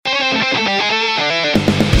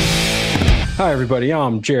Hi, everybody.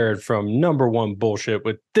 I'm Jared from Number One Bullshit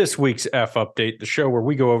with this week's F Update, the show where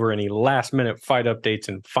we go over any last-minute fight updates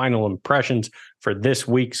and final impressions for this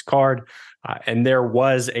week's card. And there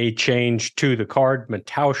was a change to the card.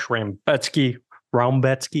 Mateusz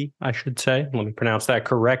Rambetsky, I should say, let me pronounce that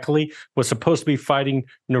correctly, was supposed to be fighting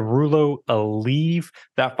Narulo Aliyev.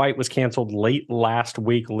 That fight was canceled late last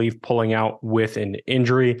week, Aliyev pulling out with an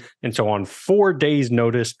injury. And so on 4 days'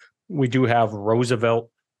 notice, we do have Roosevelt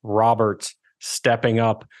Roberts stepping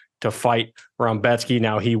up to fight Rambetsky.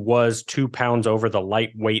 Now, he was 2 pounds over the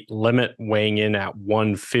lightweight limit, weighing in at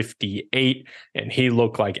 158, and he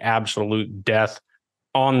looked like absolute death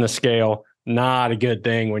on the scale. Not a good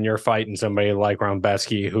thing when you're fighting somebody like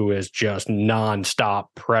Rambetsky, who is just nonstop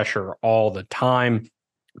pressure all the time.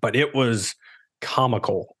 But it was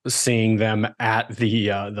comical seeing them at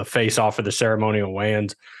the face-off for the ceremonial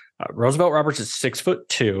weigh-ins. Roosevelt Roberts is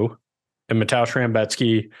 6'2", and Mateusz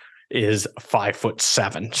Rambetsky is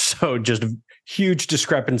 5'7". So just huge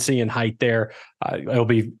discrepancy in height there. It'll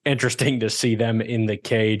be interesting to see them in the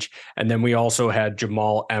cage. And then we also had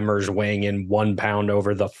Jamal Emmers weighing in 1 pound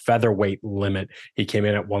over the featherweight limit. He came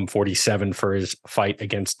in at 147 for his fight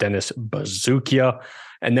against Dennis Bazukia.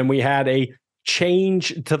 And then we had a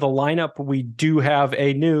change to the lineup. We do have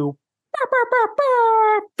a new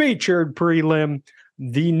featured prelim.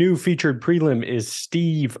 The new featured prelim is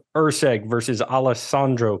Steve Erceg versus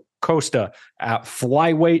Alessandro Costa at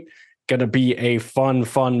flyweight. Going to be a fun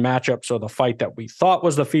matchup. So the fight that we thought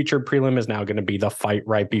was the featured prelim is now going to be the fight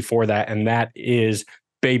right before that. And that is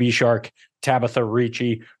Baby Shark Tabitha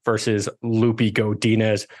Ricci versus Lupi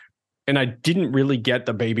Godinez. And I didn't really get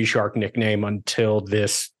the Baby Shark nickname until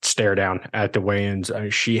this stare down at the weigh-ins.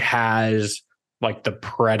 She has like the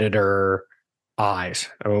predator eyes.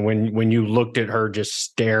 I mean, when you looked at her just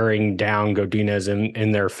staring down Godinez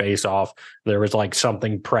in their face off, there was like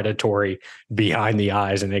something predatory behind the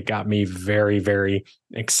eyes, and it got me very, very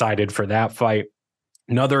excited for that fight.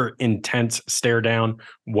 Another intense stare down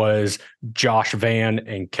was Josh Van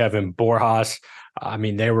and Kevin Borjas. I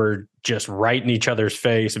mean, they were just right in each other's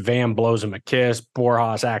face. Van blows him a kiss.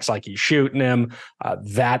 Borjas acts like he's shooting him.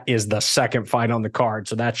 That is the second fight on the card.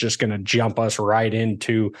 So that's just going to jump us right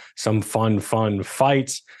into some fun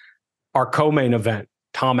fights. Our co-main event,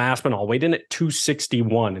 Tom Aspinall weighed in at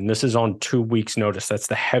 261, and this is on 2 weeks' notice. That's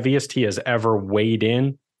the heaviest he has ever weighed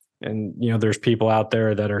in. And, you know, there's people out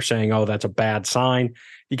there that are saying, oh, that's a bad sign.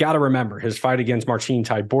 You got to remember his fight against Marcin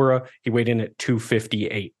Tybura, he weighed in at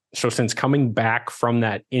 258. So since coming back from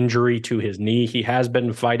that injury to his knee, he has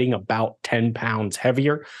been fighting about 10 pounds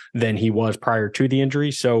heavier than he was prior to the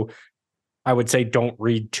injury. So I would say don't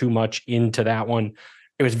read too much into that one.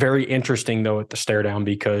 It was very interesting, though, at the stare down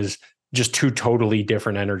because just two totally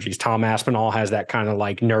different energies. Tom Aspinall has that kind of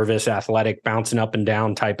like nervous, athletic, bouncing up and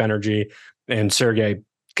down type energy. And Sergey,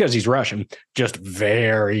 because he's Russian, just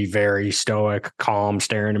very, very stoic, calm,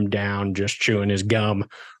 staring him down, just chewing his gum,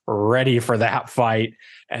 ready for that fight.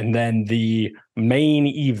 And then the main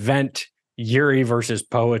event, Yuri versus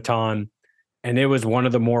Poatan. And it was one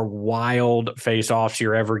of the more wild face-offs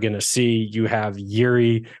you're ever going to see. You have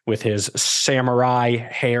Yuri with his samurai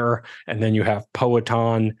hair, and then you have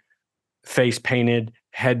Poatan face painted,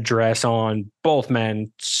 headdress on. Both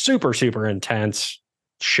men, super, super intense.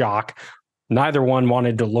 Shock. Neither one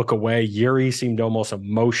wanted to look away. Yuri seemed almost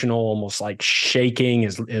emotional, almost like shaking.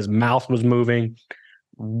 His mouth was moving.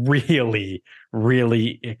 Really,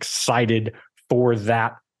 really excited for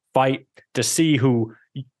that fight to see who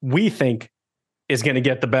we think is going to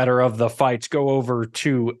get the better of the fights. Go over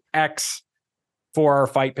to X for our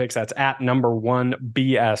fight picks. That's at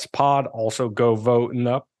 #1BS Pod. Also go vote in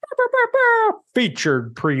the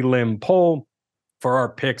featured prelim poll for our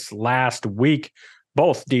picks last week.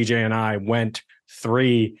 Both DJ and I went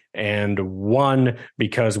 3-1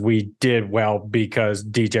 because we did well, because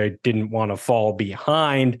DJ didn't want to fall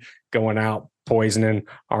behind going out poisoning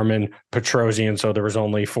Armin Petrosian. So there was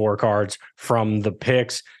only 4 cards from the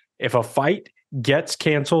picks. If a fight gets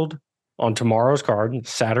canceled on tomorrow's card,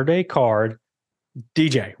 Saturday card,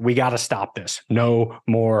 DJ, we got to stop this. No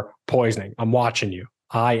more poisoning. I'm watching you.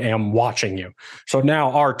 I am watching you. So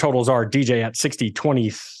now our totals are DJ at 60,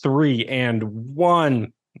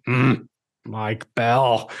 23-1. Mike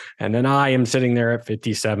Bell. And then I am sitting there at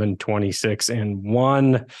 57,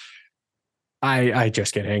 26-1. I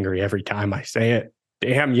just get angry every time I say it.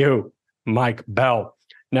 Damn you, Mike Bell.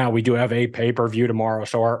 Now we do have a pay-per-view tomorrow.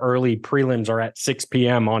 So our early prelims are at 6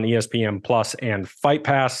 p.m. on ESPN Plus and Fight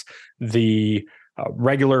Pass. The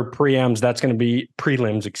regular prelims, and that's going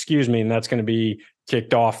to be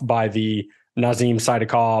kicked off by the Nazim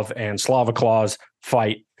Saidakov and Slava Claus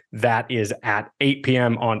fight That is at 8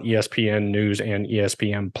 p.m. on ESPN News and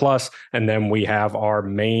ESPN Plus. And then we have our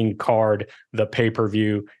main card, the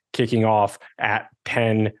pay-per-view, kicking off at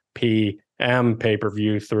 10 p.m.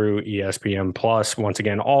 pay-per-view through ESPN Plus. Once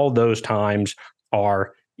again, all those times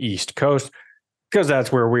are East Coast because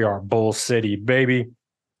that's where we are, Bull City, baby.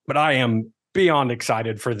 But I am beyond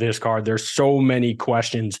excited for this card. There's so many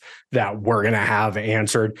questions that we're going to have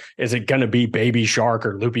answered. Is it going to be Baby Shark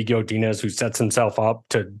or Lupe Godinez who sets himself up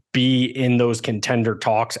to be in those contender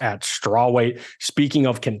talks at strawweight? Speaking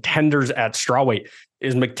of contenders at strawweight,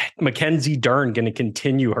 is Mackenzie Dern going to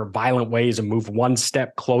continue her violent ways and move one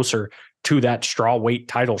step closer to that strawweight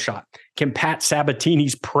title shot? Can Pat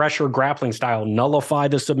Sabatini's pressure grappling style nullify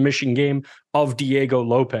the submission game of Diego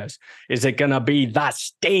Lopez? Is it going to be the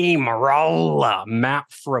steamroller Matt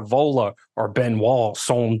Frivola or Benoit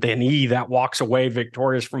Saint-Denis that walks away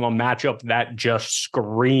victorious from a matchup that just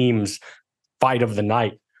screams fight of the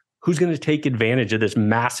night? Who's going to take advantage of this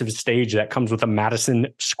massive stage that comes with a Madison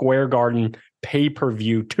Square Garden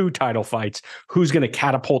pay-per-view, 2 title fights? Who's going to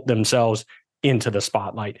catapult themselves into the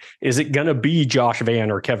spotlight? Is it going to be Josh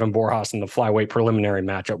Van or Kevin Borjas in the flyweight preliminary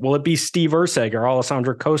matchup? Will it be Steve Erceg or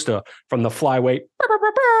Alessandro Costa from the flyweight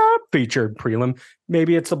featured prelim?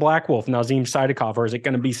 Maybe it's the Black Wolf, Nazim Saidakov, or is it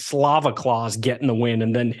going to be Slava Claus getting the win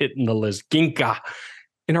and then hitting the Lizginka?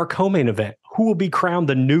 In our co-main event, who will be crowned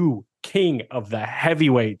the new king of the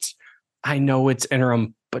heavyweights? I know it's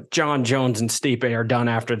interim, but John Jones and Stipe are done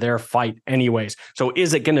after their fight anyways. So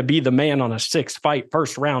is it going to be the man on a 6-fight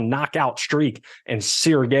first round knockout streak and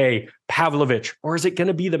Sergey Pavlovich? Or is it going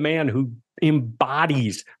to be the man who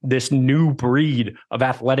embodies this new breed of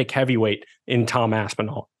athletic heavyweight in Tom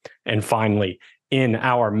Aspinall? And finally, in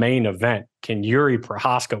our main event, can Yuri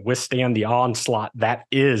Prohaska withstand the onslaught that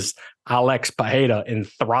is Alex Pereira and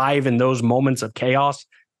thrive in those moments of chaos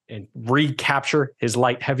and recapture his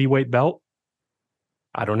light heavyweight belt?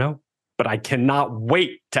 I don't know, but I cannot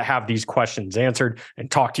wait to have these questions answered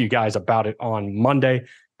and talk to you guys about it on Monday.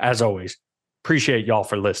 As always, appreciate y'all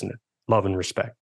for listening. Love and respect.